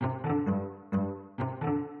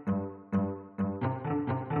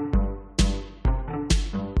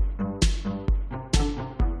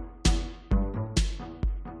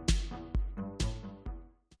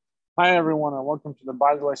Hi, everyone, and welcome to the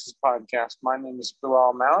By the Laces podcast. My name is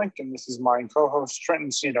Bilal Malik, and this is my co-host Trenton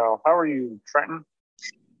Cito. How are you, Trenton?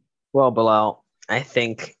 Well, Bilal, I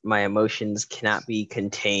think my emotions cannot be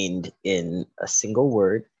contained in a single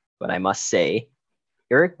word, but I must say,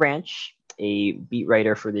 Eric Branch, a beat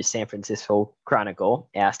writer for the San Francisco Chronicle,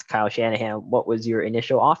 asked Kyle Shanahan what was your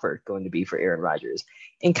initial offer going to be for Aaron Rodgers.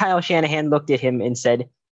 And Kyle Shanahan looked at him and said,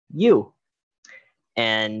 "You."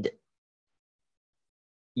 And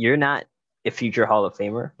you're not a future Hall of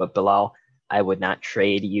Famer, but Bilal, I would not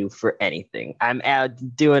trade you for anything. I'm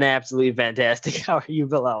doing absolutely fantastic. How are you,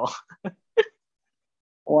 Bilal?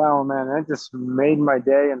 Wow, man, that just made my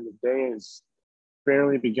day, and the day is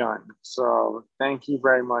barely begun. So thank you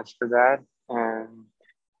very much for that. And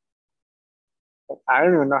I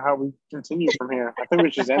don't even know how we continue from here. I think we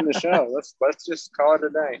should end the show. Let's just call it a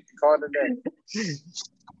day. Call it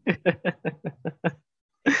a day.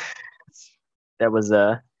 That was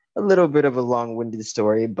a little bit of a long-winded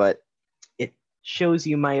story, but it shows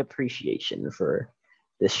you my appreciation for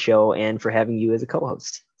this show and for having you as a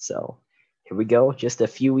co-host. So here we go. Just a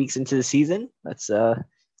few weeks into the season. Let's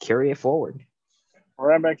carry it forward.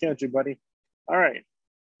 Right back at you, buddy. All right.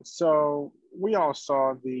 So we all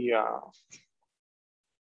saw the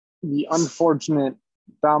unfortunate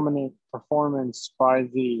dominant performance by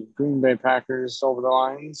the Green Bay Packers over the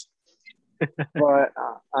Lions. But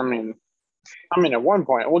at one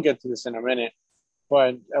point, we'll get to this in a minute.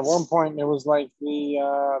 But at one point, it was like the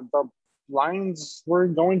Lions were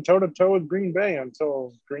going toe to toe with Green Bay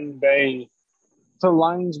until the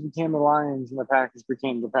Lions became the Lions and the Packers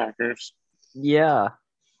became the Packers. Yeah,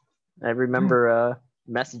 I remember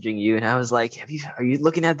messaging you, and I was like, "Are you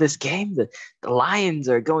looking at this game? The Lions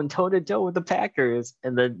are going toe to toe with the Packers,"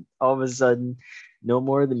 and then all of a sudden, no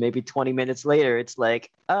more than maybe 20 minutes later, it's like,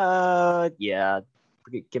 yeah,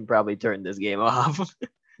 we can probably turn this game off.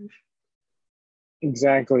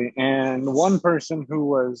 Exactly. And one person who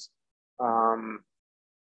was um,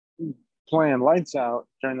 playing lights out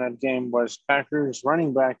during that game was Packers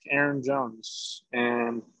running back Aaron Jones.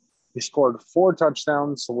 And he scored 4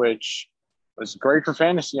 touchdowns, which was great for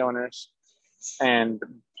fantasy owners and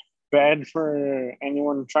bad for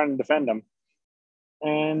anyone trying to defend him.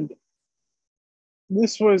 And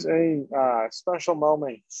this was a special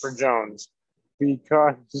moment for Jones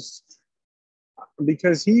because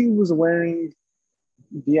he was wearing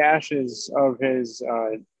the ashes of his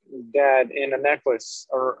dad in a necklace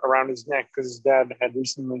around his neck because his dad had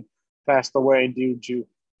recently passed away due to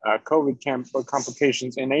COVID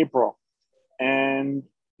complications in April. And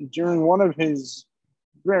during one of his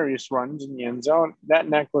various runs in the end zone, that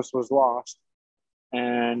necklace was lost.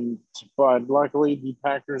 But luckily, the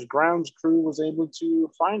Packers grounds crew was able to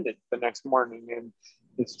find it the next morning, and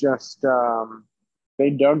it's just they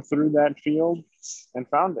dug through that field and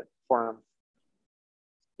found it for him.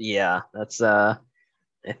 Yeah, that's I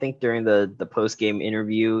think during the post game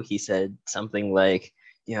interview, he said something like,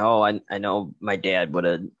 I know my dad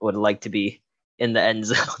would like to be in the end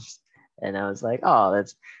zone, and I was like, oh,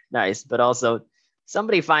 that's nice, but also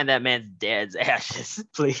somebody find that man's dad's ashes,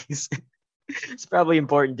 please. It's probably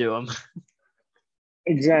important to him.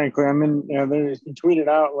 Exactly. I mean, he tweeted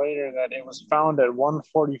out later that it was found at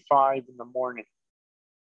 1:45 in the morning,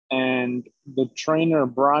 and the trainer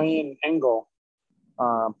Brian Engel,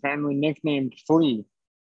 apparently nicknamed Flea,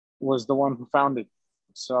 was the one who found it.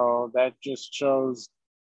 So that just shows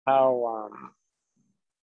how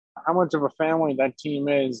much of a family that team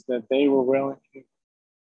is that they were willing. The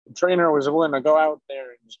trainer was willing to go out there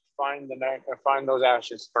and just find those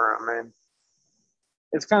ashes for him, and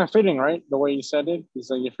it's kind of fitting, right? The way you said it. It's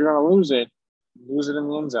like if you're gonna lose it in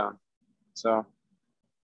the end zone. So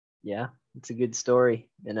Yeah, it's a good story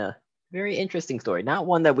and a very interesting story. Not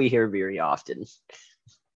one that we hear very often.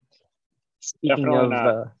 Speaking definitely of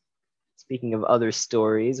not. speaking of other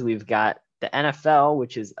stories, we've got the NFL,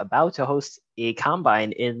 which is about to host a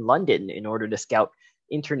combine in London in order to scout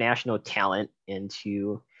international talent and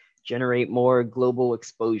to generate more global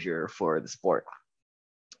exposure for the sport.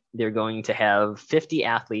 They're going to have 50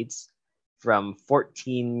 athletes from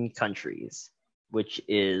 14 countries, which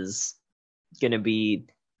is going to be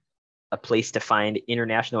a place to find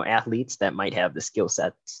international athletes that might have the skill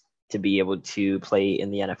sets to be able to play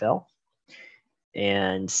in the NFL.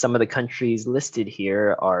 And some of the countries listed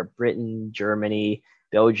here are Britain, Germany,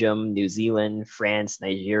 Belgium, New Zealand, France,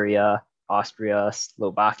 Nigeria, Austria,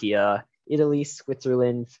 Slovakia, Italy,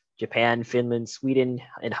 Switzerland, Japan, Finland, Sweden,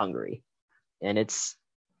 and Hungary. And it's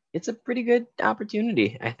a pretty good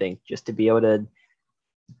opportunity, I think, just to be able to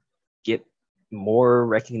get more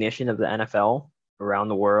recognition of the NFL around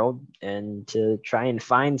the world and to try and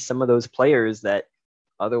find some of those players that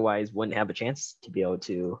otherwise wouldn't have a chance to be able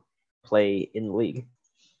to play in the league.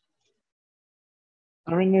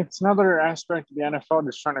 I mean, it's another aspect of the NFL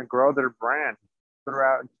just trying to grow their brand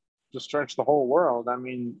throughout to stretch the whole world. I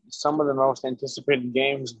mean, some of the most anticipated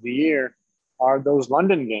games of the year are those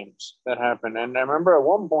London games that happen. And I remember at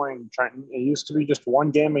one point, Trenton, it used to be just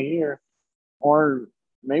one game a year, or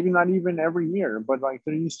maybe not even every year, but like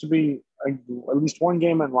there used to be at least one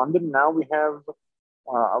game in London. Now we have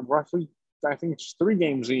roughly, I think it's 3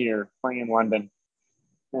 games a year playing in London.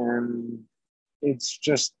 And it's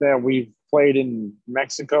just that we've played in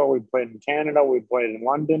Mexico, we've played in Canada, we've played in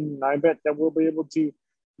London, and I bet that we'll be able to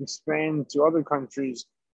expand to other countries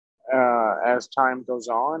as time goes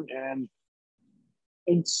on. And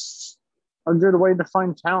it's a good way to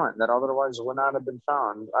find talent that otherwise would not have been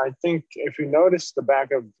found. I think if you notice the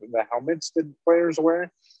back of the helmets that players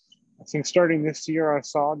wear, I think starting this year, I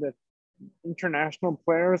saw that international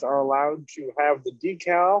players are allowed to have the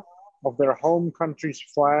decal of their home country's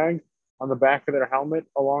flag on the back of their helmet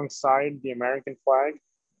alongside the American flag.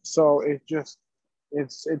 So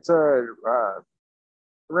it's a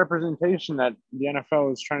representation that the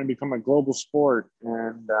NFL is trying to become a global sport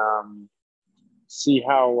and see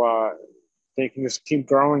how they can just keep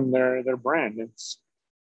growing their brand. It's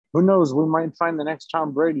who knows, we might find the next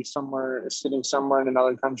Tom Brady somewhere sitting somewhere in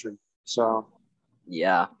another country. So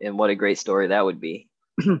yeah, and what a great story that would be.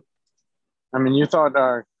 I mean, you thought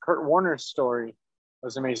Kurt Warner's story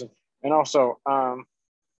was amazing. And also, I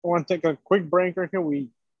want to take a quick break right here. We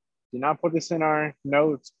did not put this in our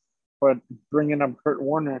notes, but bringing up Kurt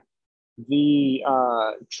Warner, the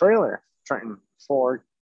trailer, Trenton, for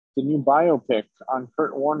the new biopic on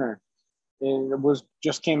Kurt Warner, it was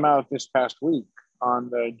just came out this past week on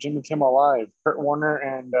the Jimmy Kimmel Live. Kurt Warner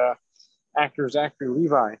and actor Zachary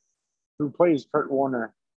Levi, who plays Kurt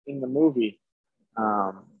Warner in the movie,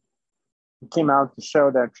 came out to show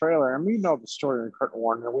that trailer. And we know the story of Kurt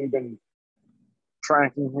Warner. We've been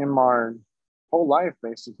tracking him our whole life,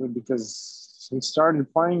 basically, because he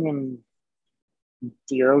started playing in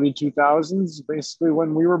the early 2000s, basically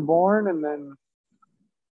when we were born. And then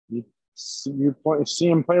you see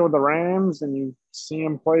him play with the Rams, and you see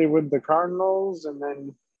him play with the Cardinals. And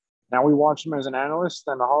then now we watch him as an analyst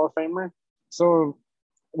and a Hall of Famer. So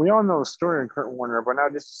we all know the story of Kurt Warner, but now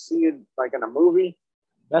just to see it like in a movie,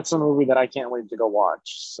 that's a movie that I can't wait to go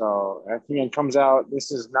watch. So I think it comes out.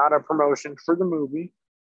 This is not a promotion for the movie,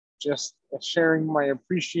 just sharing my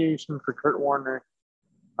appreciation for Kurt Warner.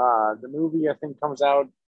 The movie, I think, comes out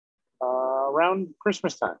around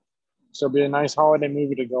Christmas time. So it'll be a nice holiday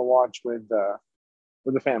movie to go watch with the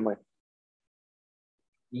family.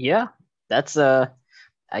 Yeah, that's I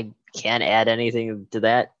can't add anything to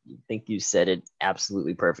that. I think you said it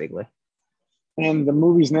absolutely perfectly. And the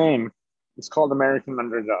movie's name is called American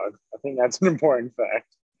Underdog. I think that's an important fact.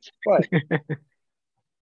 But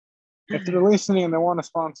if they're listening and they want to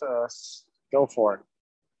sponsor us, go for it.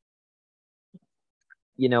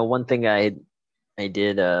 You know, one thing I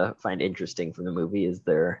did find interesting from the movie is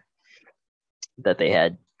that they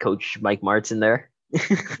had Coach Mike Martz in there,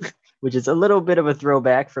 which is a little bit of a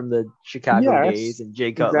throwback from the Chicago days and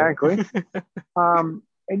Jay Cutler. Exactly.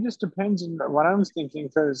 It just depends on what I was thinking,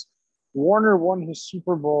 because Warner won his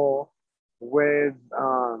Super Bowl with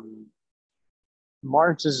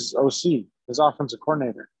Martz's OC, his offensive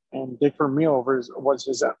coordinator, and Dick Vermeil was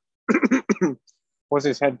his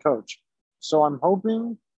head coach. So I'm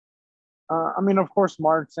hoping. I mean, of course,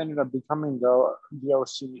 Martz ended up becoming the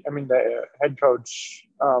OC. I mean, the head coach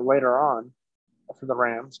later on for the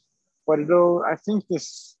Rams. But I think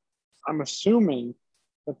this. I'm assuming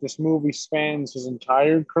that this movie spans his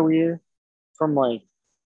entire career, from like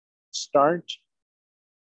start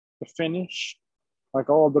to finish, like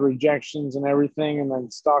all the rejections and everything, and then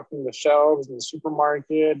stocking the shelves in the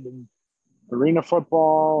supermarket and arena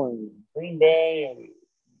football and Green Bay, and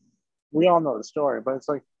we all know the story. But it's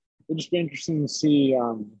like it'd just be interesting to see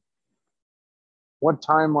what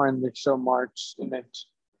timeline they show March in it.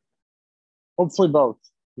 Hopefully both,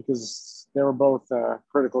 because they were both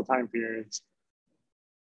critical time periods.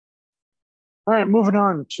 All right, moving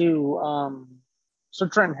on to so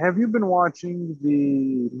Trent, have you been watching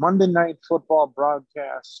the Monday Night Football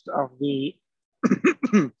broadcast of the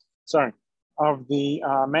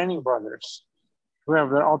Manning brothers, who have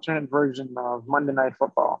their alternate version of Monday Night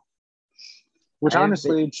Football? Which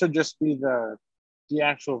honestly, it should just be the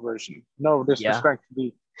actual version. No disrespect to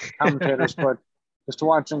the commentators, but just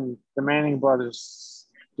watching the Manning brothers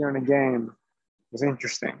during a game is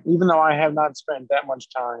interesting. Even though I have not spent that much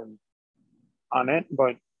time on it,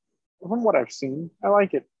 but from what I've seen, I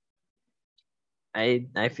like it.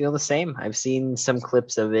 I feel the same. I've seen some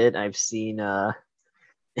clips of it. I've seen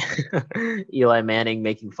Eli Manning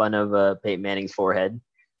making fun of Peyton Manning's forehead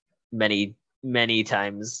many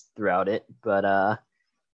times throughout it. But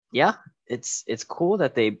yeah, it's cool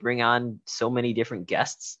that they bring on so many different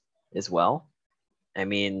guests as well. I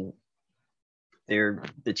mean,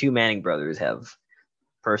 the two Manning brothers have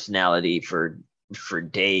personality for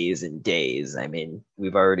days and days. I mean,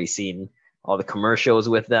 we've already seen all the commercials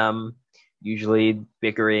with them, usually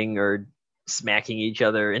bickering or smacking each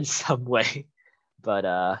other in some way. But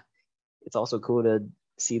it's also cool to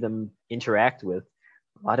see them interact with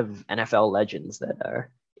a lot of NFL legends that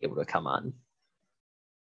are able to come on.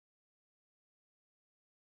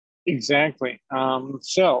 Exactly.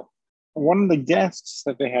 So one of the guests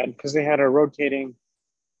that they had, because they had a rotating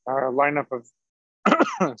lineup of,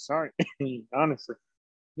 sorry, honestly,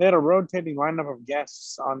 they had a rotating lineup of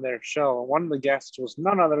guests on their show. One of the guests was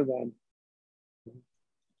none other than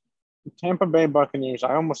Tampa Bay Buccaneers.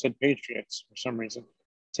 I almost said Patriots for some reason.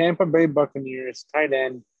 Tampa Bay Buccaneers tight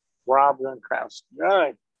end Rob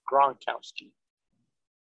Gronkowski.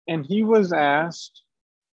 And he was asked,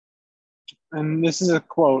 and this is a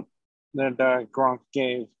quote that Gronk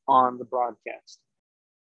gave on the broadcast.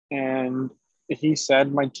 And he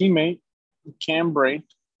said, my teammate, Cam Brate,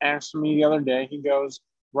 asked me the other day, he goes,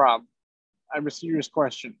 Rob, I have a serious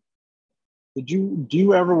question. Do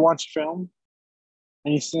you ever watch film?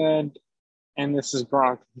 And he said, and this is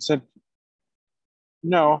Gronk, he said,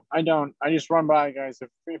 no, I don't. I just run by guys.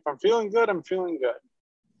 If I'm feeling good, I'm feeling good.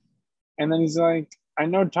 And then he's like, I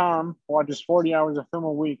know Tom watches 40 hours of film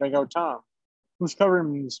a week. I go, Tom, who's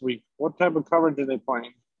covering me this week? What type of coverage are they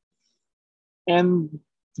playing? And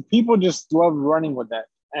people just love running with that.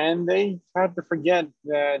 And they have to forget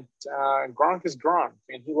that Gronk is Gronk,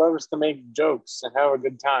 and he loves to make jokes and have a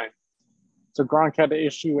good time. So Gronk had to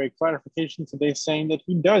issue a clarification today saying that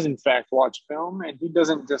he does, in fact, watch film, and he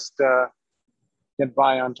doesn't just get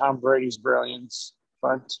by on Tom Brady's brilliance.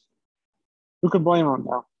 But who could blame him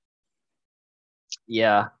now?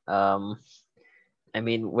 Yeah. I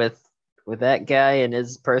mean, with that guy and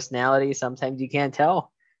his personality, sometimes you can't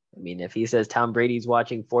tell. I mean, if he says Tom Brady's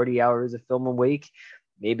watching 40 hours of film a week,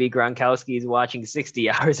 maybe Gronkowski is watching 60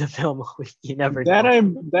 hours of film a week. You never know.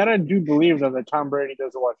 I do believe though that Tom Brady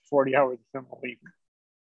doesn't watch 40 hours of film a week.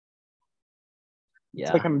 Yeah,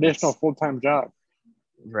 it's like an additional full-time job,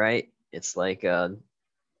 right? It's like I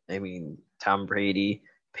mean, Tom Brady,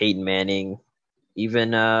 Peyton Manning,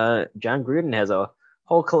 even John Gruden has a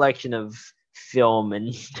whole collection of film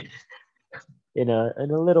and in a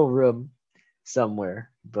little room somewhere.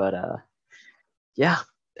 But yeah,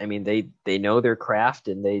 I mean they know their craft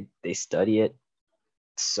and they study it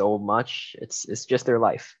so much. It's just their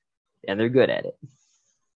life, and they're good at it.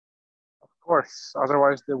 of course.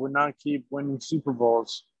 Otherwise, they would not keep winning Super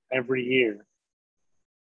Bowls every year.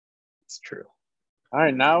 It's true. All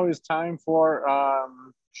right, now is time for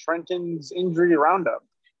Trenton's injury roundup.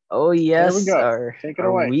 Oh There we yes, go. Take it our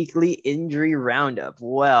away. weekly injury roundup.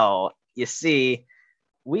 Well, you see,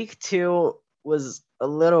 week 2 was a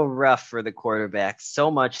little rough for the quarterback,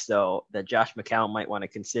 so much so that Josh McCown might want to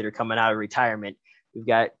consider coming out of retirement. We've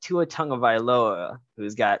got Tua Tagovailoa,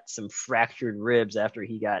 who's got some fractured ribs after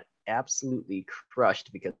he got absolutely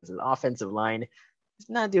crushed because the offensive line is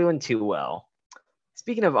not doing too well.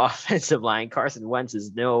 Speaking of offensive line, Carson Wentz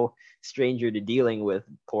is no stranger to dealing with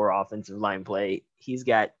poor offensive line play. He's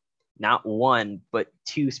got not one, but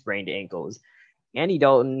 2 sprained ankles. Andy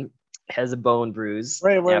Dalton has a bone bruise.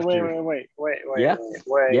 Wait. Yeah.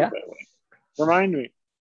 Yeah. Remind me,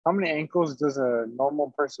 how many ankles does a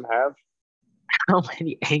normal person have? How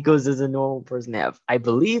many ankles does a normal person have? I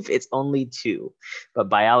believe it's only 2, but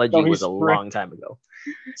biology was a long time ago.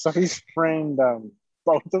 So he sprained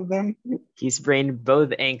both of them? He sprained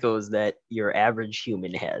both ankles that your average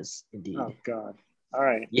human has, indeed. Oh, God. All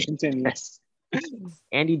right, continue. Yes.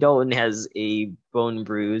 Andy Dalton has a bone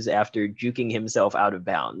bruise after juking himself out of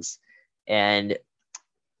bounds. And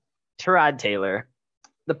Tyrod Taylor,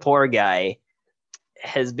 the poor guy,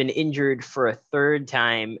 has been injured for a 3rd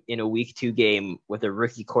time in a week 2 game with a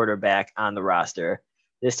rookie quarterback on the roster.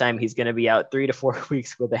 This time he's going to be out 3 to 4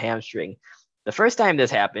 weeks with a hamstring. The first time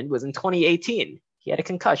this happened was in 2018. He had a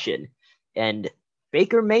concussion, and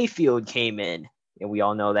Baker Mayfield came in, and we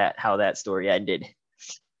all know how that story ended.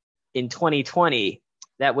 In 2020,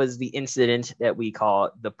 that was the incident that we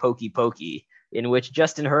call the pokey pokey, in which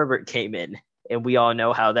Justin Herbert came in, and we all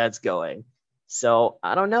know how that's going. So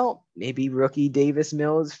I don't know. Maybe rookie Davis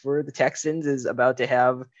Mills for the Texans is about to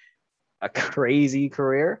have a crazy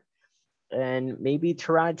career. And maybe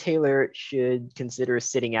Tyrod Taylor should consider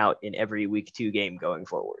sitting out in every week 2 game going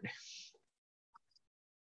forward.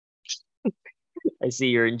 I see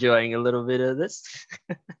you're enjoying a little bit of this.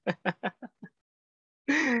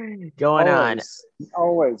 Going on.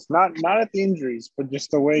 Always. Not at the injuries, but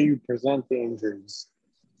just the way you present the injuries.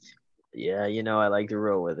 Yeah, I like to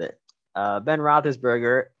roll with it. Ben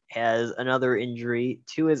Roethlisberger has another injury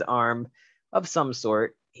to his arm of some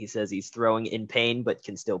sort. He says he's throwing in pain but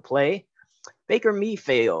can still play. Baker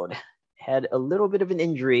Mayfield had a little bit of an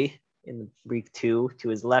injury in week 2 to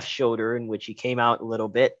his left shoulder, in which he came out a little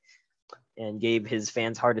bit and gave his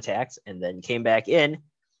fans heart attacks and then came back in.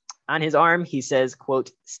 On his arm, he says,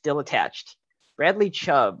 quote, still attached. Bradley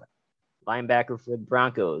Chubb, linebacker for the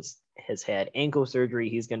Broncos, has had ankle surgery.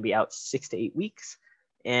 He's going to be out 6 to 8 weeks.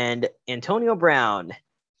 And Antonio Brown,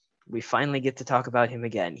 we finally get to talk about him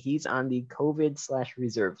again. He's on the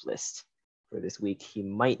COVID/reserve list for this week. He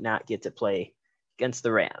might not get to play against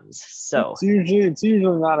the Rams. So it's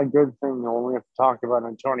usually not a good thing when we have to talk about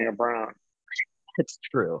Antonio Brown. It's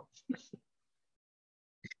true.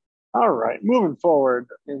 All right, moving forward,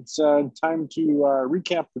 it's time to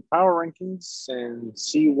recap the power rankings and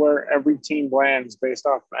see where every team lands based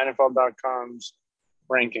off NFL.com's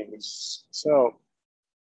rankings. So,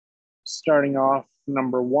 starting off,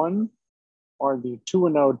 number 1 are the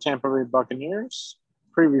 2-0 Tampa Bay Buccaneers,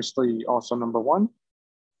 previously also number 1.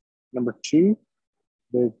 Number 2,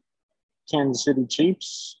 the Kansas City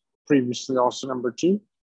Chiefs, previously also number 2.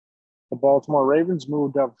 The Baltimore Ravens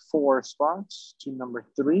moved up 4 spots to number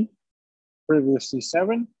 3. Previously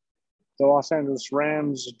 7. The Los Angeles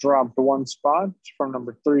Rams dropped 1 spot from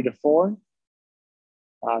number 3 to 4.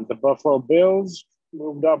 The Buffalo Bills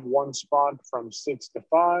moved up 1 spot from 6 to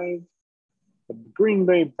 5. The Green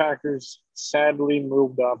Bay Packers sadly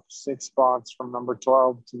moved up 6 spots from number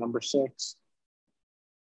 12 to number 6.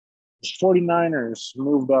 The 49ers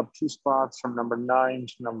moved up 2 spots from number 9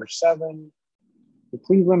 to number 7. The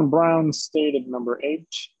Cleveland Browns stayed at number 8.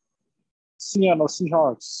 Seattle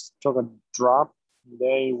Seahawks took a drop.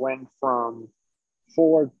 They went from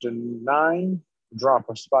 4 to 9, drop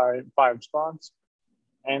of 5 spots.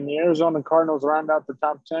 And the Arizona Cardinals round out the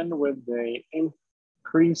top 10 with an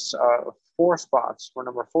increase of 4 spots from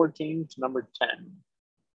number 14 to number 10.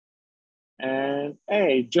 And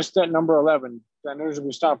hey, just at number 11, I know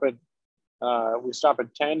we stop at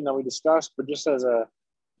 10 that we discussed, but just as a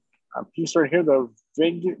piece right here, the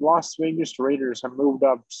Las Vegas Raiders have moved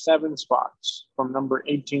up 7 spots from number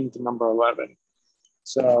 18 to number 11.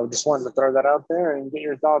 So just wanted to throw that out there and get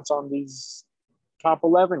your thoughts on these top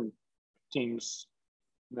 11 teams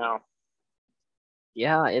now.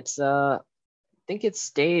 Yeah, I think it's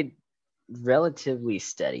stayed relatively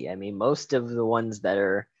steady. I mean, most of the ones that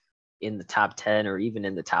are in the top 10 or even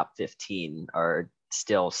in the top 15 are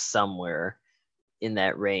still somewhere in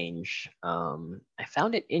that range. I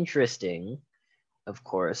found it interesting, of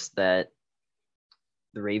course, that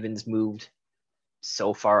the Ravens moved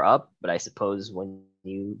so far up, but I suppose when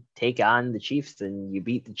you take on the Chiefs and you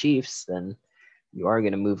beat the Chiefs, then you are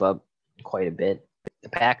going to move up quite a bit. The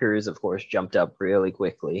Packers, of course, jumped up really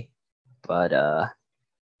quickly, but I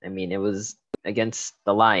mean, it was against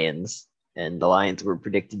the Lions, and the Lions were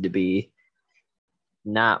predicted to be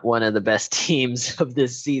not one of the best teams of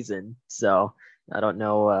this season. So I don't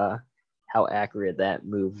know how accurate that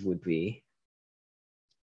move would be.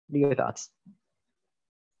 What are your thoughts?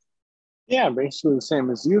 Yeah, basically the same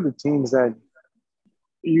as you. The teams that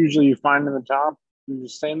usually you find in the top, you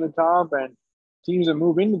just stay in the top, and teams that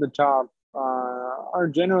move into the top are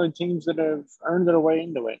generally teams that have earned their way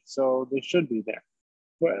into it, so they should be there.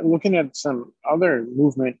 But looking at some other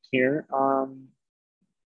movement here,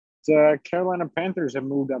 the Carolina Panthers have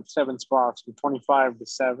moved up 7 spots from 25 to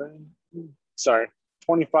 7. Sorry,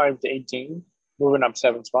 25 to 18, moving up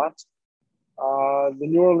 7 spots. The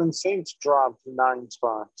New Orleans Saints dropped 9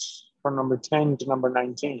 spots from number 10 to number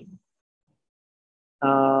 19.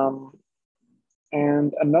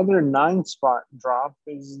 And another 9-spot drop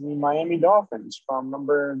is the Miami Dolphins from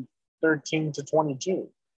number 13 to 22.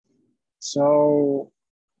 So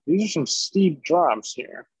these are some steep drops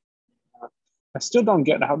here. I still don't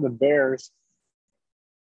get how the Bears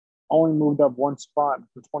only moved up 1 spot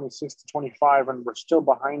from 26 to 25, and we're still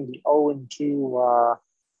behind the 0-2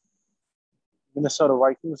 Minnesota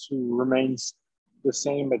Vikings, who remains the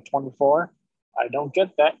same at 24. I don't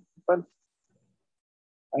get that, but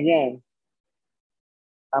again,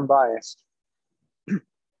 I'm biased.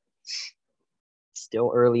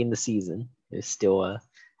 Still early in the season. There's still a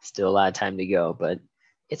lot of time to go, but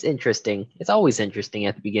it's interesting. It's always interesting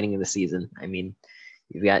at the beginning of the season. I mean,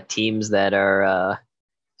 you've got teams that are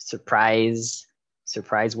surprise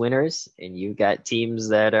winners, and you've got teams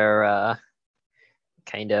that are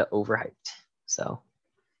kind of overhyped. So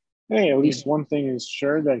Hey, at least one thing is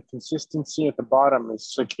sure, that consistency at the bottom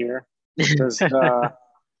is secure, because the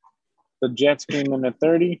Jets came in at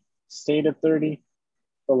 30, stayed at 30.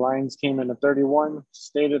 The Lions came in at 31,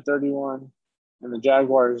 stayed at 31, and the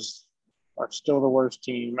Jaguars are still the worst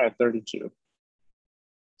team at 32.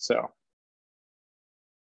 So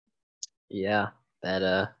Yeah,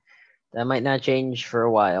 that might not change for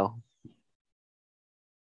a while.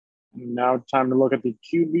 now time to look at the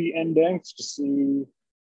QB index to see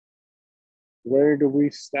where do we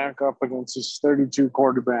stack up against these 32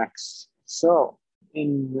 quarterbacks. So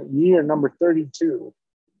in year number 32,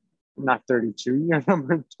 not 32, year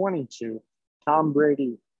number 22, Tom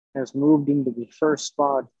Brady has moved into the first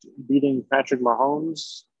spot, beating Patrick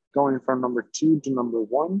Mahomes, going from number 2 to number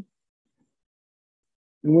 1,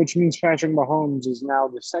 which means Patrick Mahomes is now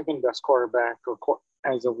the second best quarterback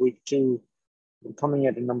as of week 2, coming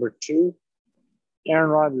at number 2. Aaron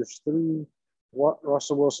Rodgers 3,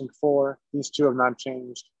 Russell Wilson 4. These two have not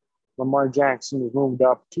changed. Lamar Jackson has moved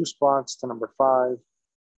up 2 spots to number 5.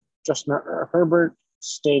 Justin Herbert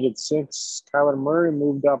stayed at 6. Kyler Murray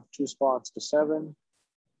moved up 2 spots to 7.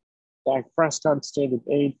 Dak Prescott stayed at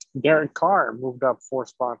 8. Derek Carr moved up 4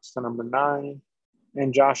 spots to number 9.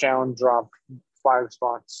 And Josh Allen dropped 5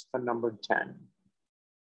 spots to number 10.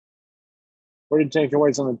 What are your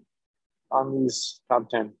takeaways on these top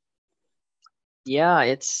 10? Yeah,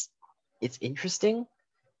 it's interesting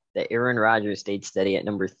that Aaron Rodgers stayed steady at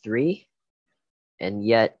number 3, and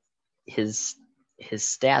yet his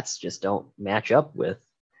stats just don't match up with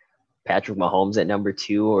Patrick Mahomes at number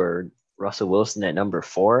 2 or Russell Wilson at number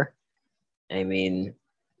 4. I mean,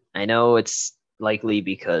 I know it's likely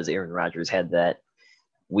because Aaron Rodgers had that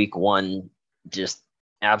week 1 just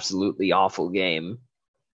absolutely awful game,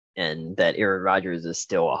 and that Aaron Rodgers is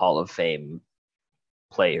still a Hall of Fame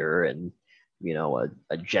player and, you know,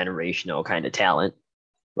 a generational kind of talent.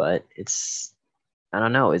 But it's, I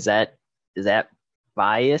don't know, is that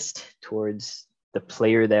biased towards the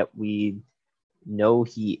player that we know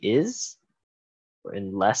he is,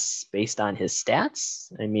 and less based on his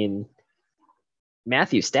stats? I mean,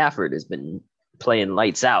 Matthew Stafford has been playing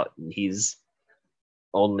lights out, and he's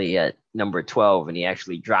only at number 12, and he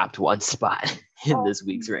actually dropped 1 spot in this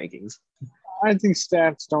week's rankings. I think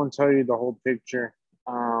stats don't tell you the whole picture.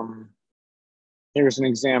 Here's an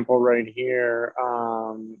example right here.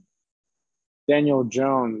 Daniel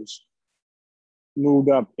Jones moved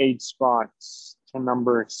up 8 spots to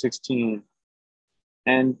number 16,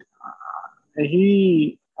 and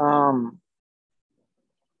he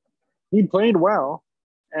played well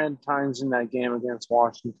at times in that game against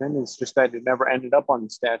Washington. It's just that it never ended up on the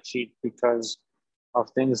stat sheet because of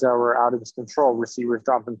things that were out of his control. Receivers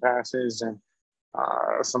dropping passes and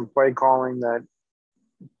some play calling that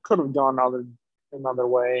could have gone another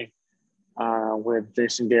way with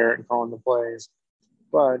Jason Garrett calling the plays.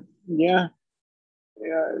 But yeah,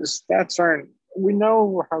 stats aren't. We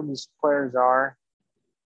know how these players are,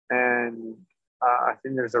 and I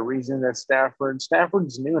think there's a reason that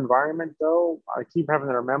Stafford's new environment, though. I keep having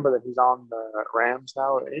to remember that he's on the Rams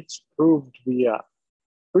now. It's proved to be a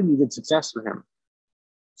pretty good success for him.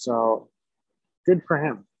 So good for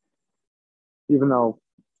him. Even though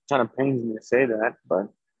it kind of pains me to say that, but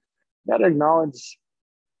you gotta acknowledge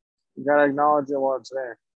it while it's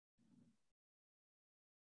there.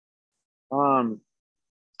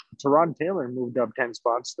 Tyrod Taylor moved up 10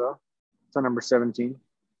 spots though to number 17.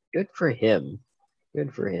 Good for him.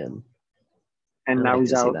 Good for him. And now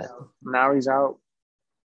he's out. Now he's out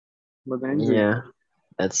with an injury. Yeah,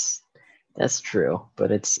 that's true. But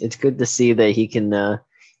it's good to see that he can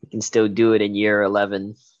still do it in year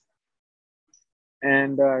 11.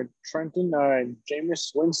 And Trenton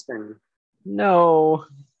Jameis Winston. No.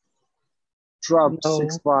 Dropped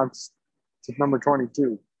 6 spots to number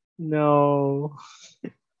 22. No.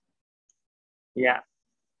 Yeah.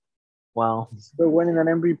 Wow. Still winning an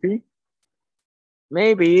MVP?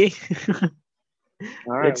 Maybe.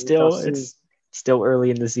 All right. It's still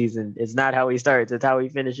early in the season. It's not how he starts, it's how he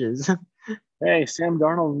finishes. Hey, Sam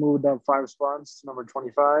Darnold moved up 5 spots to number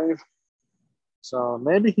 25. So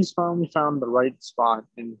maybe he's finally found the right spot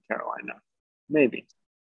in Carolina. Maybe.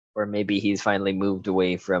 Or maybe he's finally moved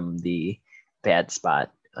away from the bad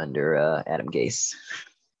spot under Adam Gase.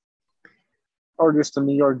 Or just the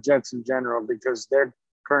New York Jets in general, because their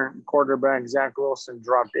current quarterback, Zach Wilson,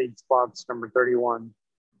 dropped 8 spots, number 31.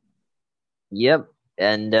 Yep.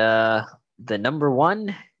 And the number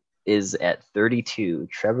 1 is at 32.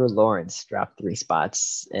 Trevor Lawrence dropped 3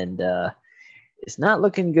 spots. And it's not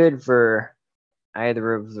looking good for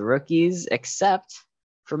either of the rookies, except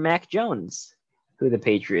for Mac Jones, who the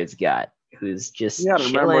Patriots got, who's just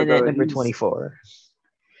chilling at number 24.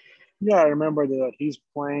 Yeah, I remember that he's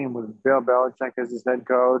playing with Bill Belichick as his head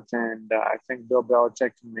coach, and I think Bill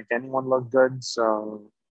Belichick can make anyone look good. So,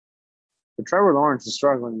 but Trevor Lawrence is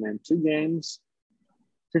struggling, man. 2 games,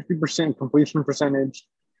 50% completion percentage,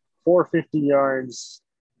 450 yards,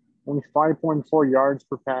 only 5.4 yards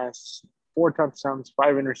per pass, 4 touchdowns,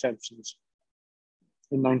 5 interceptions,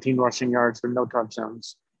 and 19 rushing yards with no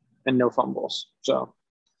touchdowns and no fumbles. So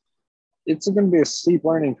it's going to be a steep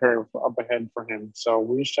learning curve up ahead for him. So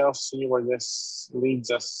we shall see where this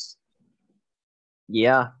leads us.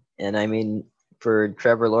 Yeah, and I mean, for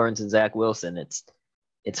Trevor Lawrence and Zach Wilson, it's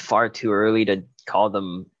far too early to call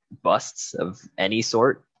them busts of any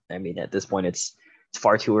sort. I mean, at this point, it's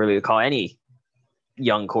far too early to call any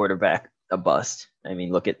young quarterback a bust. I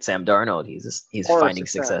mean, look at Sam Darnold; he's Or a finding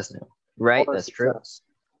success now. Right, Or a that's true. success.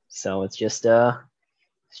 So it's just a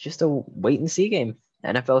wait and see game.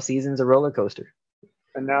 NFL season's a roller coaster.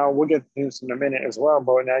 And now we'll get to this in a minute as well,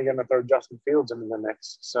 but now you're going to throw Justin Fields into the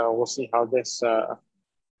mix. So we'll see how this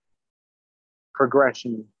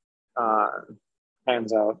progression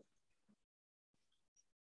pans out.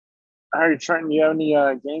 All right, Trenton, do you have any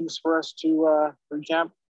games for us to recap?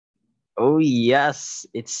 Oh yes,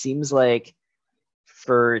 it seems like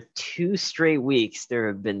for 2 straight weeks there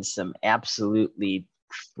have been some absolutely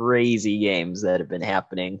crazy games that have been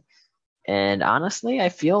happening. And honestly, I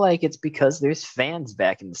feel like it's because there's fans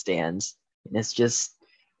back in the stands. And it's just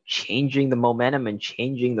changing the momentum and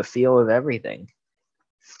changing the feel of everything.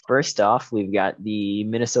 First off, we've got the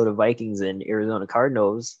Minnesota Vikings and Arizona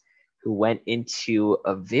Cardinals, who went into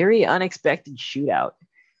a very unexpected shootout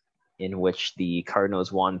in which the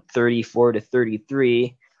Cardinals won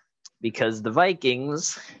 34-33 because the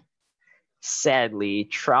Vikings sadly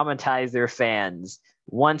traumatized their fans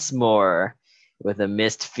once more with a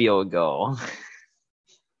missed field goal.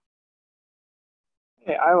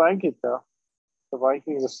 Hey, I like it though. The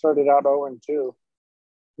Vikings have started out 0-2,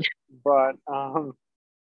 but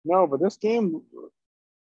no, but this game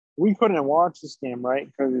we couldn't watch this game, right?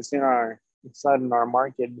 Because it's not in our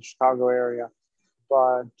market, the Chicago area.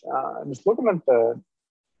 But just looking at the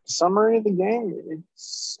summary of the game,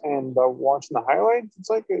 it's and watching the highlights, it's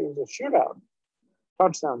like it was a shootout.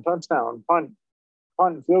 Touchdown, touchdown, punt,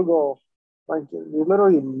 punt, field goal. Like they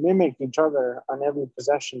literally mimicked each other on every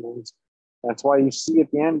possession. And that's why you see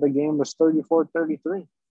at the end the game was 34-33.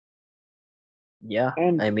 Yeah,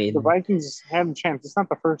 And I the mean, Vikings had a chance. It's not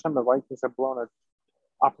the first time the Vikings have blown an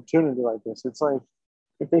opportunity like this. It's like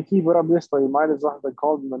if they keep it up this way, you might as well have been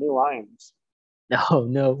called them the new Lions. oh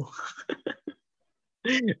no.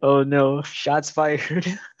 Oh no, shots fired.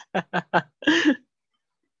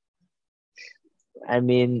 I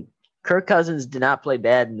mean, Kirk Cousins did not play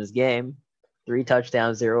bad in this game. 3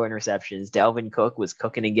 touchdowns, 0 interceptions. Dalvin Cook was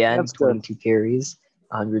cooking again, That's good. 22 carries,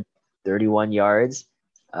 131 yards.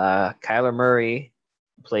 Kyler Murray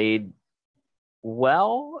played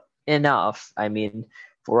well enough. I mean,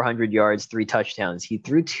 400 yards, 3 touchdowns. He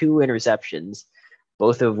threw 2 interceptions,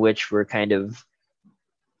 both of which were kind of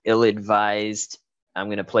ill-advised. I'm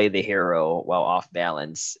going to play the hero while off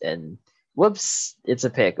balance. And whoops, it's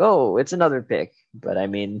a pick. Oh, it's another pick. But I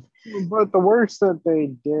mean, But the worst that they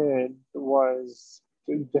did was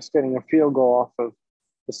just getting a field goal off of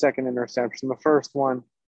the second interception. The first one,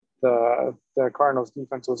 the Cardinals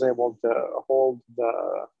defense was able to hold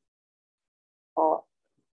the.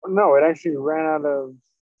 No, it actually ran out of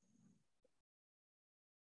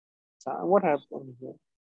time. What happened here?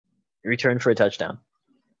 return for a touchdown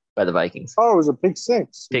by the Vikings. Oh, it was a pick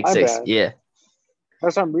six. Pick My six. bad. Yeah.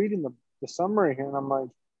 As I'm reading the summary here, and I'm like,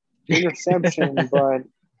 interception, but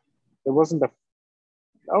it wasn't the.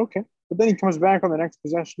 Okay. But then he comes back on the next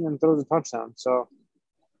possession and throws a touchdown. So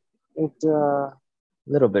it A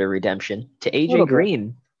little bit of redemption to a AJ little bit.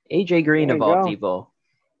 Green. AJ Green There of you all go. people.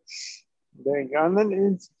 There you go. And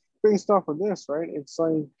then it's based off of this, right? It's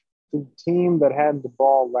like the team that had the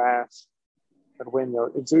ball last could win.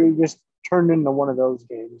 It just turned into one of those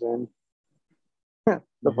games, and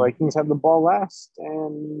the Vikings had the ball last,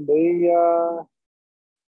 and they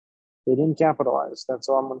didn't capitalize. That's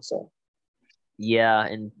all I'm going to say. Yeah,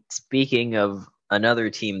 and speaking of another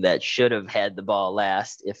team that should have had the ball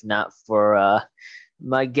last, if not for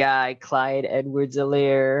my guy Clyde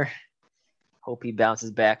Edwards-Helaire. Hope he bounces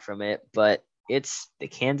back from it. But it's the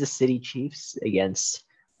Kansas City Chiefs against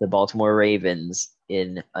the Baltimore Ravens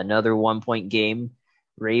in another 1-point game.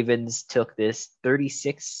 Ravens took this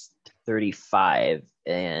 36-35,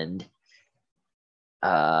 and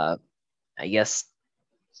I guess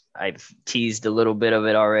I've teased a little bit of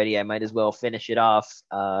it already. I might as well finish it off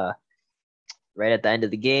right at the end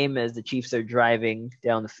of the game as the Chiefs are driving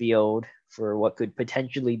down the field for what could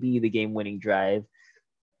potentially be the game-winning drive.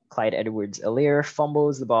 Clyde Edwards-Helaire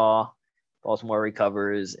fumbles the ball. Baltimore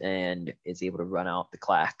recovers and is able to run out the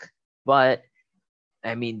clock. But,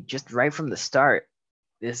 I mean, just right from the start,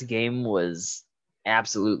 this game was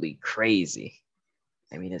absolutely crazy.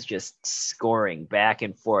 I mean, it's just scoring back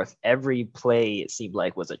and forth. Every play, it seemed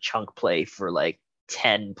like, was a chunk play for like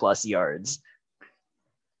 10 plus yards.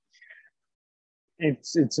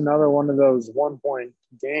 It's another one of those 1 point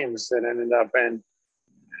games that ended up, and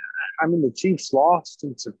I mean, the Chiefs lost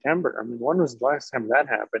in September. I mean, when was the last time that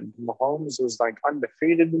happened? Mahomes was like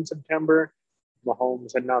undefeated in September.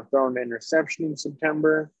 Mahomes had not thrown an interception in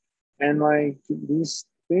September. And like these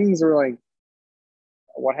things are like,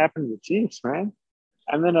 what happened to the Chiefs, man?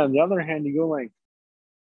 And then on the other hand, you go like,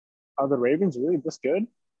 are the Ravens really this good?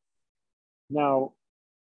 Now,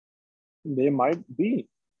 they might be.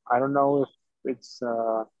 I don't know if it's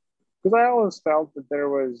because I always felt that there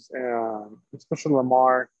was, especially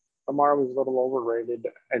Lamar. Lamar was a little overrated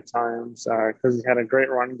at times because he had a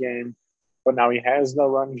great run game, but now he has no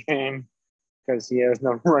run game because he has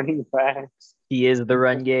no running backs. He is the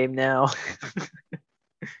run game now.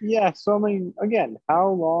 Yeah, so I mean, again, how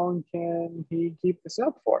long can he keep this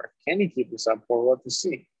up for? Can he keep this up for? We'll have to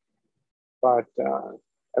see. But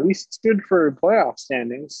at least it's good for playoff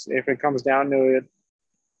standings if it comes down to it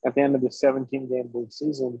at the end of the 17-game league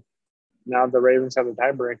season. Now the Ravens have a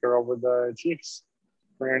tiebreaker over the Chiefs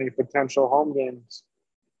for any potential home games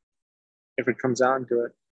if it comes down to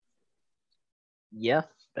it. Yeah,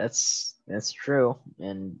 that's true.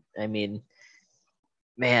 And I mean,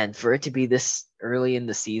 man, for it to be this early in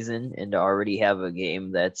the season and to already have a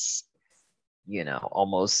game that's,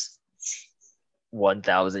 almost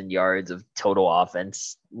 1,000 yards of total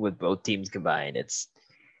offense with both teams combined, it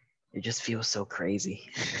just feels so crazy.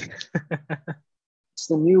 It's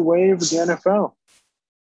the new wave of the NFL.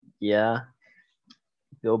 Yeah.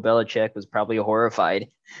 Bill Belichick was probably horrified.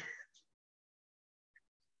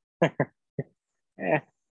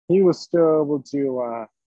 He was still able to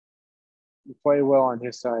play well on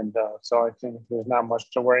his side, though. So I think there's not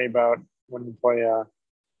much to worry about when you play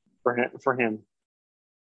for him.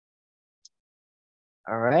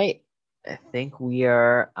 All right. I think we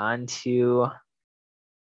are on to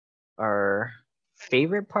our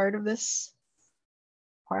favorite part of this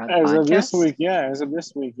part of the As podcast. of this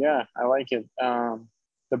week, yeah, I like it.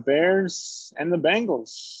 The Bears and the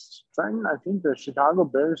Bengals. Trenton, I think the Chicago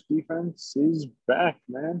Bears defense is back,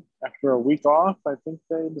 man. After a week off, I think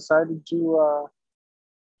they decided to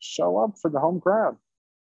show up for the home crowd.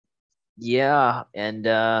 Yeah, and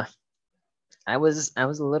I was a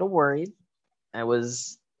little worried. I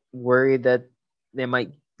was worried that they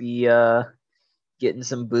might be getting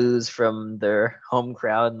some boos from their home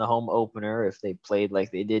crowd in the home opener if they played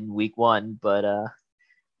like they did in week 1, but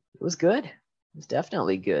it was good. It was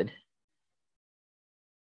definitely good.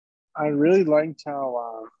 I really liked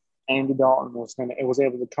how Andy Dalton was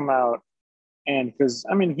able to come out, and because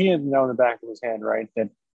I mean he had known in the back of his head, right, that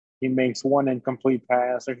he makes one incomplete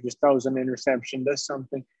pass or he just throws an interception, does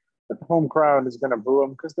something, that the home crowd is going to boo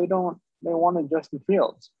him because they wanted Justin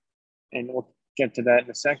Fields, and we'll get to that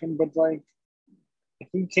in a second. But like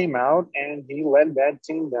he came out and he led that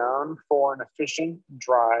team down for an efficient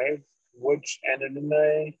drive, which ended in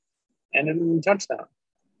a touchdown.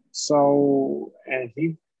 So, and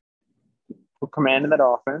he commanded that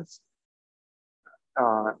offense.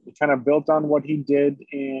 He kind of built on what he did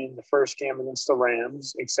in the first game against the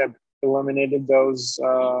Rams, except eliminated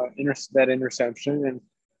that interception and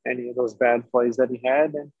any of those bad plays that he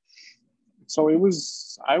had. And so I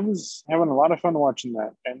was having a lot of fun watching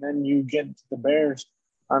that. And then you get to the Bears.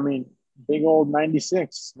 I mean, big old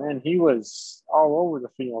 96, man, he was all over the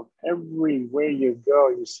field. Everywhere you go,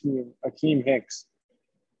 you see Akeem Hicks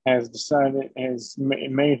has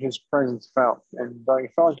made his presence felt. And I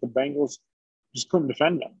felt like the Bengals just couldn't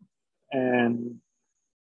defend him. And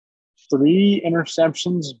 3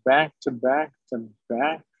 interceptions back to back to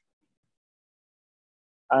back.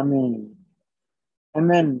 I mean, and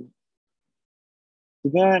then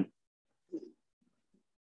that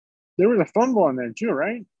there was a fumble in there too,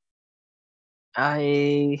 right?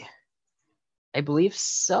 I believe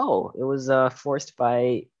so. It was forced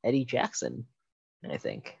by Eddie Jackson, I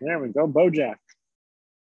think. There we go, Bojack.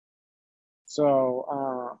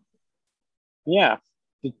 So, yeah.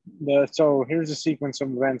 So here's the sequence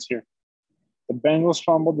of events here. The Bengals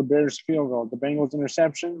fumbled, the Bears field goal. The Bengals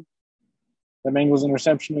interception. The Bengals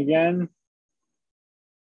interception again.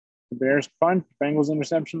 The Bears punt. Bengals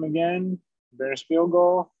interception again. Bears field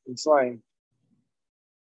goal. It's like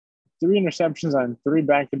 3 interceptions on 3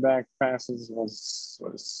 back-to-back passes was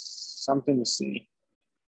something to see.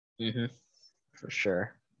 Mm-hmm. For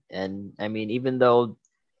sure. And I mean, even though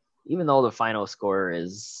even though the final score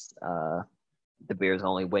is the Bears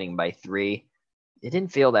only winning by 3, it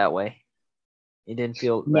didn't feel that way. It didn't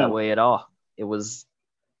feel that No. way at all. It was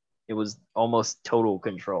almost total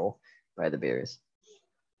control by the Bears.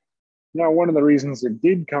 Now, one of the reasons it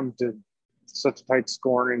did come to such tight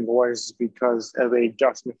scoring was because of a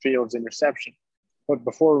Justin Fields interception. But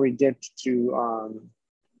before we get to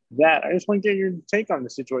that, I just want to get your take on the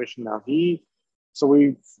situation now. So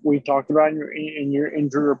we talked about in your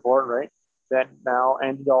injury report, right? That now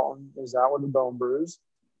Andy Dalton is out with a bone bruise,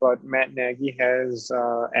 but Matt Nagy has,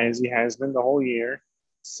 as he has been the whole year,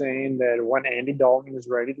 saying that when Andy Dalton is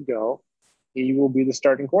ready to go, he will be the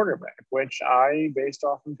starting quarterback. Which based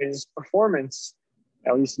off of his performance,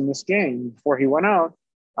 at least in this game before he went out,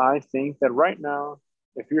 I think that right now,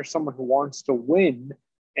 if you're someone who wants to win,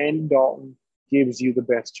 Andy Dalton gives you the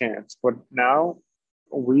best chance. But now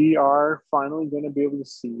we are finally going to be able to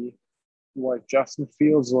see what Justin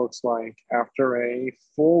Fields looks like after a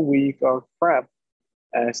full week of prep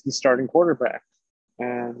as the starting quarterback.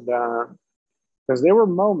 And because there were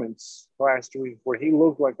moments last week where he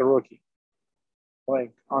looked like a rookie.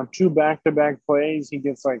 Like on 2 back-to-back plays, he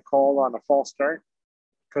gets like called on a false start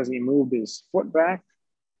because he moved his foot back.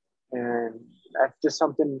 And that's just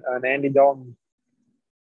something an Andy Dalton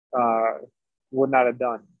would not have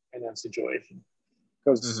done in that situation.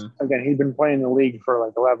 Because, again, he'd been playing the league for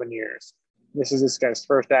like 11 years. This is this guy's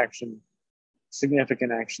first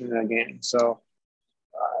significant action in a game. So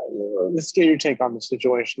let's get your take on the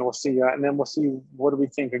situation. We'll see. And then we'll see what do we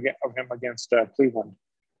think of him against Cleveland.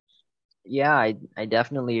 Yeah, I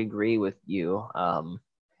definitely agree with you.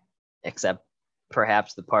 Except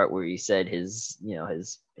perhaps the part where he said his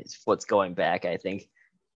foot's going back. I think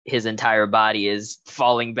his entire body is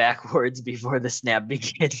falling backwards before the snap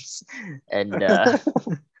begins. And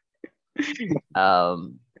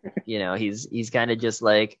he's kind of just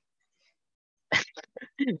like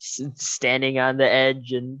standing on the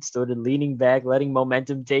edge and sort of leaning back, letting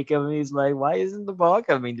momentum take him. And he's like, why isn't the ball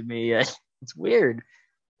coming to me yet? It's weird.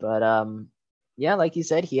 But yeah, like you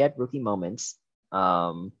said, he had rookie moments.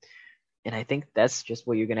 And I think that's just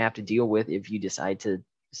what you're going to have to deal with if you decide to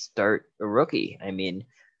start a rookie. I mean,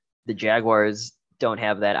 the Jaguars don't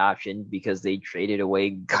have that option because they traded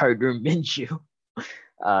away Gardner Minshew.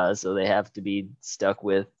 So they have to be stuck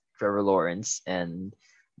with Trevor Lawrence. And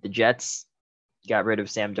the Jets got rid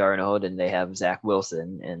of Sam Darnold and they have Zach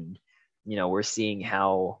Wilson. And, we're seeing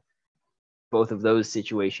how both of those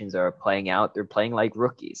situations are playing out. They're playing like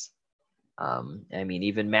rookies. I mean,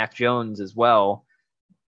 even Mac Jones as well.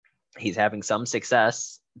 He's having some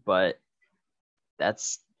success, but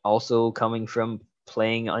that's also coming from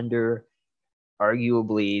playing under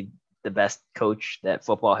arguably the best coach that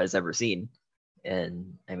football has ever seen.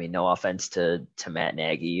 And I mean, no offense to Matt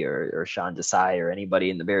Nagy or Sean Desai or anybody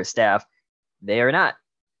in the Bears staff. They are not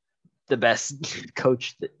the best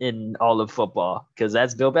coach in all of football because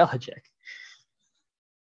that's Bill Belichick.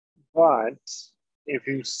 But if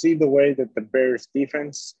you see the way that the Bears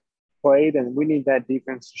defense played, and we need that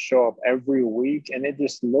defense to show up every week, and it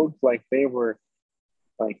just looked like they were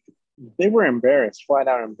embarrassed, flat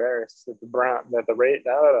out embarrassed that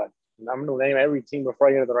I'm going to name every team before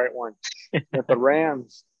I get to the right one. That the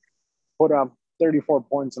Rams put up 34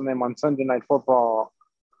 points on them on Sunday Night Football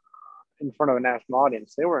in front of a national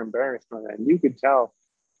audience. They were embarrassed by that. And you could tell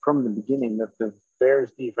from the beginning that the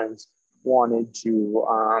Bears defense wanted to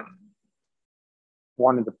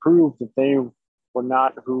prove that they were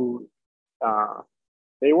not who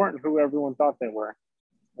they weren't who everyone thought they were.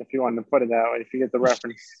 If you wanted to put it that way, if you get the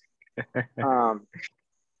reference.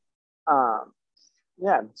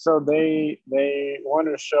 Yeah, so they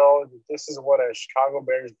wanted to show that this is what a Chicago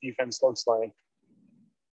Bears defense looks like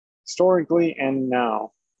historically and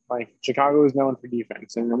now. Like Chicago is known for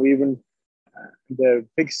defense, and we even the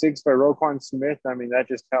pick 6 by Roquan Smith. I mean, that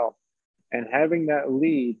just helped. And having that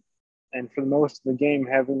lead, and for most of the game,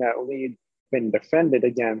 having that lead been defended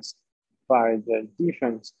against by the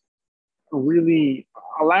defense, really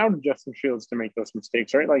allowed Justin Fields to make those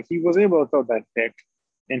mistakes, right? Like he was able to throw that pick,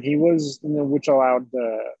 and he was, which allowed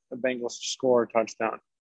the Bengals to score a touchdown.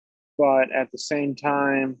 But at the same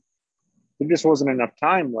time, there just wasn't enough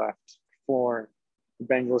time left for the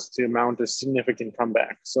Bengals to mount a significant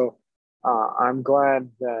comeback. So I'm glad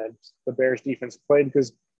that the Bears defense played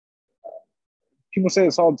because people say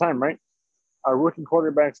this all the time, right? A rookie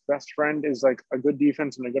quarterback's best friend is like a good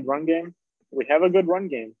defense and a good run game. We have a good run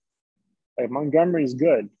game. Like Montgomery's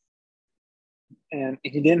good. And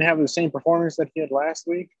he didn't have the same performance that he had last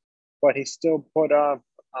week, but he still put up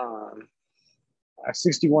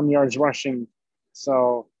 61 yards rushing.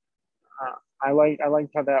 So I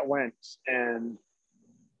liked how that went. And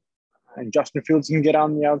And Justin Fields can get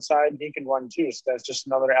on the outside. He can run too. So that's just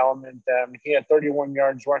another element. He had 31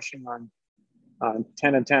 yards rushing on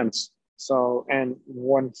 10 attempts. So, and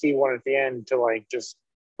one key one at the end to like just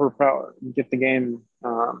propel, get the game,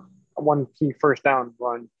 one key first down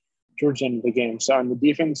run towards the end of the game. So, and the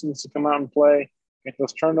defense needs to come out and play, get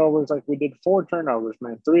those turnovers like we did. 4 turnovers,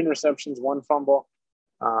 man, 3 interceptions, 1 fumble.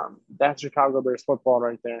 That's Chicago Bears football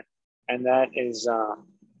right there. And that is,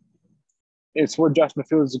 it's what Justin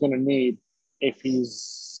Fields is going to need if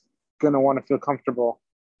he's going to want to feel comfortable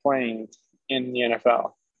playing in the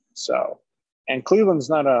NFL. So, and Cleveland's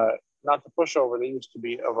not the pushover they used to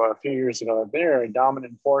be of a few years ago. They're a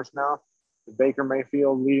dominant force now. Baker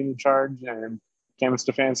Mayfield leading the charge, and Kevin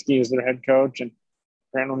Stefanski is their head coach, and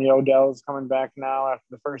apparently Odell is coming back now after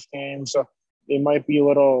the first game. So they might be a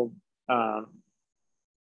little,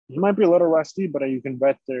 he might be a little rusty, but you can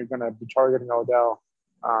bet they're going to be targeting Odell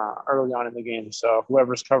early on in the game. So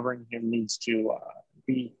whoever's covering him needs to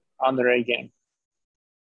be on their A game.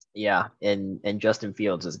 Yeah, and Justin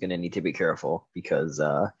Fields is going to need to be careful because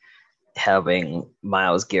having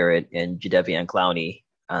Myles Garrett and Jadeveon Clowney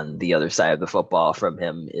on the other side of the football from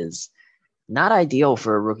him is not ideal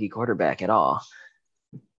for a rookie quarterback at all.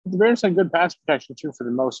 The Bears had good pass protection too for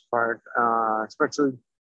the most part, especially.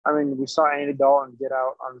 I mean, we saw Andy Dalton get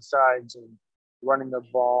out on the sides and running the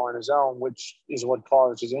ball on his own, which is what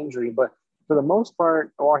caused his injury. But for the most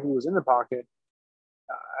part, while he was in the pocket,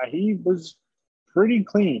 he was pretty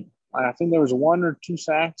clean. I think there was 1 or 2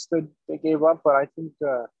 sacks that they gave up, but I think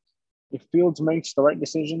if Fields makes the right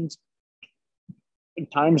decisions, it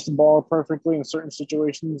times the ball perfectly in certain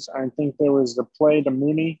situations. I think there was the play to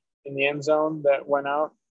Mooney in the end zone that went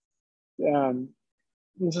out. And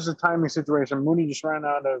it was just a timing situation. Mooney just ran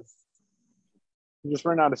out of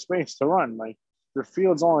space to run. Like, the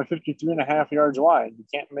field's only 53.5 yards wide. You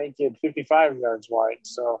can't make it 55 yards wide.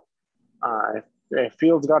 So if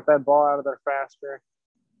Fields got that ball out of there faster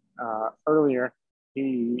earlier,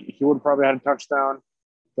 he would have probably had a touchdown.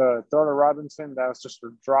 The throw to Robinson, that was just a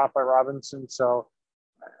drop by Robinson. So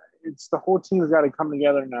it's the whole team's got to come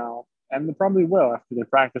together now, and they probably will after they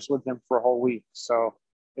practice with him for a whole week. So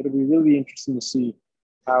it'll be really interesting to see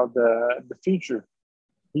how the future,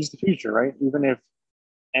 he's the future, right? Even if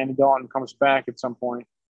Andy Dalton comes back at some point,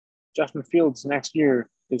 Justin Fields next year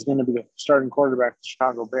is going to be the starting quarterback for the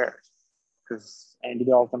Chicago Bears because Andy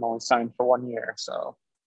Dalton only signed for 1 year. So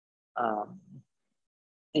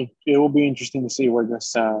it will be interesting to see where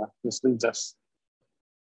this leads us.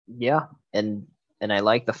 Yeah, and I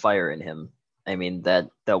like the fire in him. I mean, that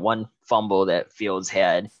the one fumble that Fields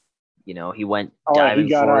had, he went diving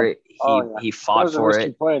for it. He fought for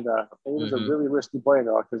it. Play, though. It was a really risky play,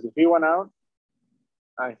 though, because if he went out,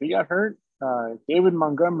 if he got hurt, David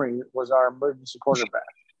Montgomery was our emergency quarterback.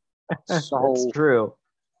 So that's true.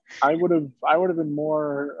 I would have been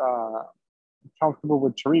more comfortable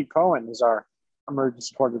with Tariq Cohen as our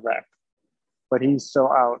emergency quarterback, but he's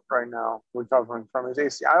still out right now, recovering from his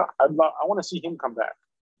ACL. I want to see him come back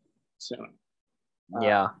soon.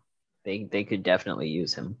 Yeah, they could definitely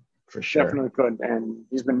use him for sure. Definitely could, and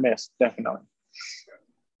he's been missed, definitely.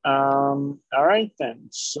 All right then.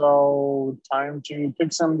 So time to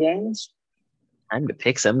pick some games. Time to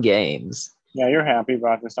pick some games. Yeah, you're happy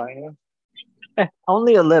about this, aren't you?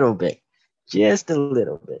 Only a little bit, just a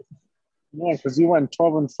little bit. Yeah, because you went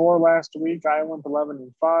 12-4 last week. I went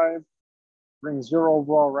 11-5. Brings your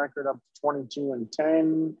overall record up to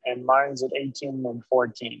 22-10, and mine's at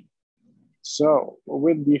 18-14. So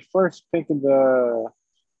with the first pick of the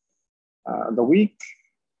week,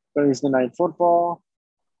 Thursday Night Football,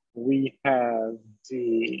 we have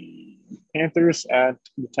the Panthers at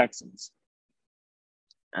the Texans.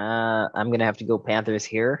 I'm gonna have to go Panthers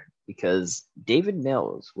here because David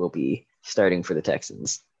Mills will be starting for the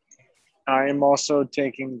Texans. I am also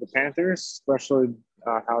taking the Panthers, especially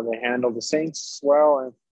how they handle the Saints well.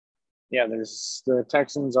 And yeah, the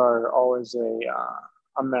Texans are always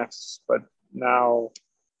a mess, but now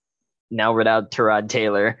without Tyrod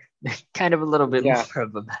Taylor, kind of a little bit more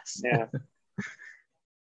of a mess. Yeah.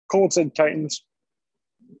 Colts and Titans.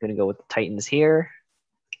 I'm gonna go with the Titans here.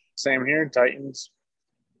 Same here, Titans.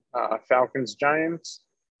 Falcons, Giants.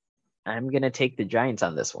 I'm gonna take the Giants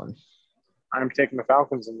on this one. I'm taking the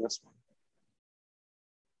Falcons in this one.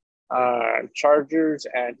 Chargers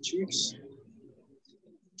at Chiefs.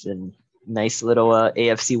 It's a nice little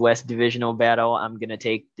AFC West divisional battle. I'm going to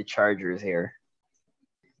take the Chargers here.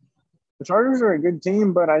 The Chargers are a good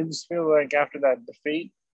team, but I just feel like after that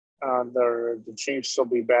defeat, the Chiefs will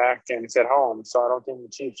be back, and it's at home. So I don't think the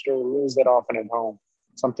Chiefs really lose that often at home.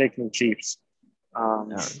 So I'm taking the Chiefs.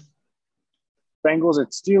 Bengals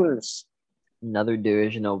at Steelers. Another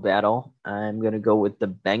divisional battle. I'm going to go with the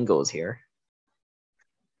Bengals here.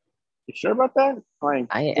 You sure about that? Like,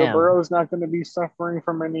 I Joe am. Burrow is not going to be suffering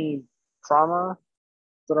from any trauma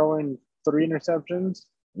throwing 3 interceptions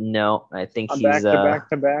No, I think on he's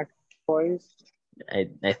back-to-back-to-back plays.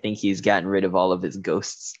 I think he's gotten rid of all of his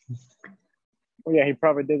ghosts. Well, yeah, he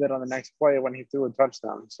probably did that on the next play when he threw a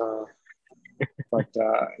touchdown. So, but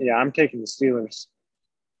yeah, I'm taking the Steelers.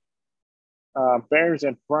 Bears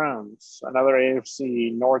at Browns, another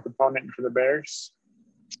AFC North opponent for the Bears.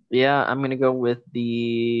 Yeah, I'm going to go with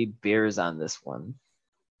the Bears on this one.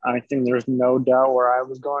 I think there's no doubt where I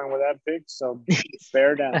was going with that pick. So,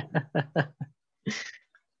 bear down.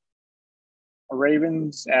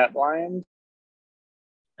 Ravens at Lions.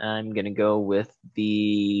 I'm going to go with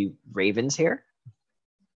the Ravens here.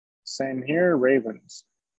 Same here, Ravens.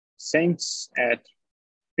 Saints at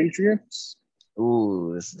Patriots.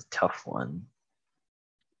 Ooh, this is a tough one.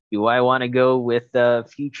 Do I want to go with the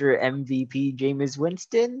future MVP Jameis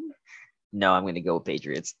Winston? No, I'm going to go with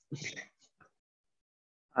Patriots.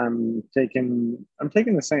 I'm taking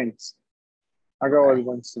the Saints. I'll go with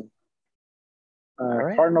Winston.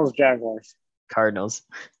 Right. Cardinals, Jaguars. Cardinals.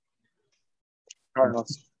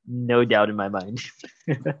 No doubt in my mind.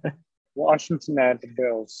 Washington at the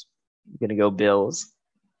Bills. I'm going to go Bills.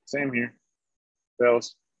 Same here.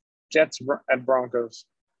 Bills. Jets at Broncos.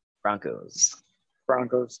 Broncos.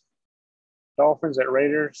 Dolphins at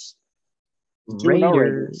Raiders.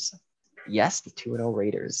 Raiders. Yes, the 2-0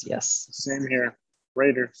 Raiders. Yes. Same here.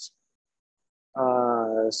 Raiders.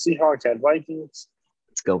 Seahawks at Vikings.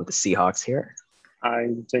 Let's go with the Seahawks here.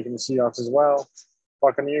 I'm taking the Seahawks as well.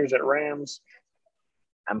 Buccaneers at Rams.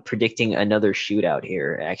 I'm predicting another shootout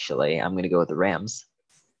here, actually. I'm going to go with the Rams.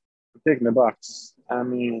 I'm taking the Bucs. I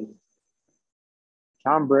mean,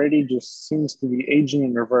 Tom Brady just seems to be aging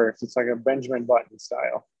in reverse. It's like a Benjamin Button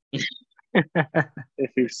style.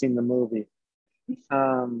 If you've seen the movie.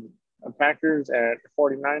 Packers at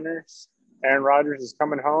 49ers. Aaron Rodgers is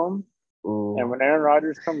coming home. Ooh. And when Aaron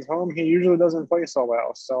Rodgers comes home, he usually doesn't play so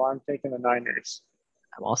well. So I'm taking the Niners.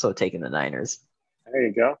 I'm also taking the Niners. There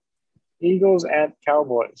you go. Eagles at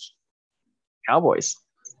Cowboys. Cowboys.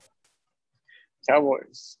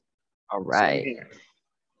 All right.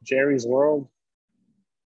 Jerry's World.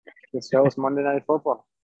 This goes Monday Night Football.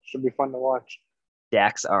 Should be fun to watch.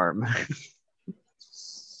 Dak's arm.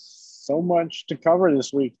 So much to cover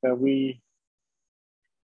this week that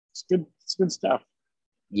it's good stuff.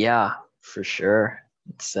 Yeah, for sure.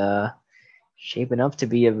 It's shaping up to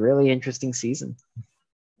be a really interesting season.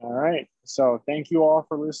 All right. So thank you all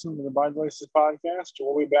for listening to the By Voices podcast.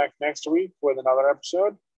 We'll be back next week with another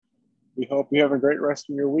episode. We hope you have a great rest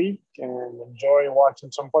of your week and enjoy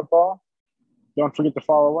watching some football. Don't forget to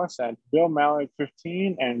follow us at Bill Malik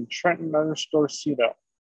 15 and Trenton_Cito.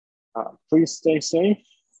 Please stay safe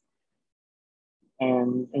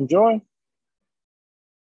and enjoy.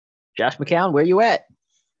 Josh McCown, where you at?